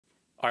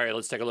All right,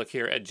 let's take a look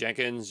here at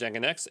Jenkins,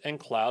 JenkinsX, and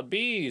Cloud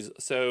Bees.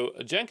 So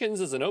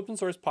Jenkins is an open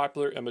source,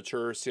 popular, and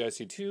mature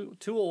CI/CD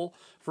tool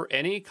for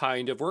any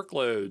kind of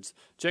workloads.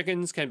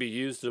 Jenkins can be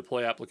used to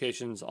deploy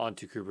applications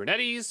onto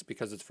Kubernetes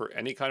because it's for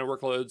any kind of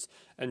workloads,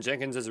 and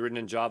Jenkins is written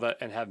in Java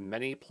and have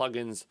many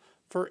plugins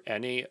for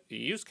any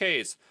use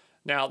case.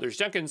 Now, there's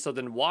Jenkins, so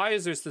then why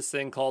is there this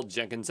thing called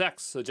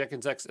JenkinsX? So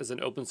JenkinsX is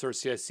an open source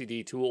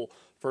CI/CD tool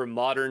for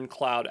modern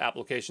cloud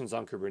applications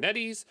on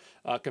Kubernetes.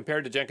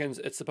 Compared to Jenkins,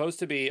 it's supposed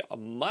to be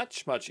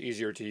much, much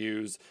easier to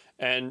use,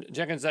 and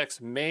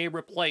JenkinsX may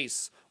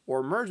replace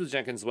or merge with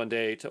Jenkins one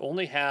day to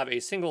only have a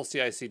single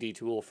CI/CD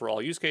tool for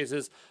all use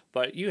cases,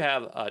 but you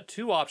have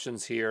two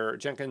options here,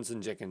 Jenkins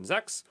and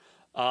JenkinsX.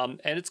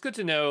 And it's good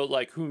to know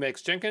like who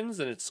makes Jenkins,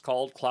 and it's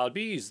called Cloud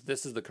Bees.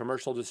 This is the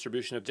commercial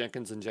distribution of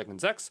Jenkins and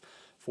JenkinsX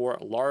for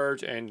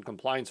large and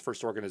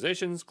compliance-first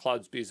organizations.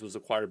 Cloud Bees was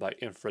acquired by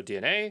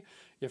InfraDNA.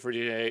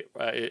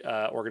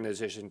 InfraDNA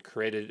organization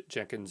created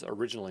Jenkins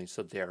originally,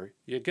 so there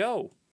you go.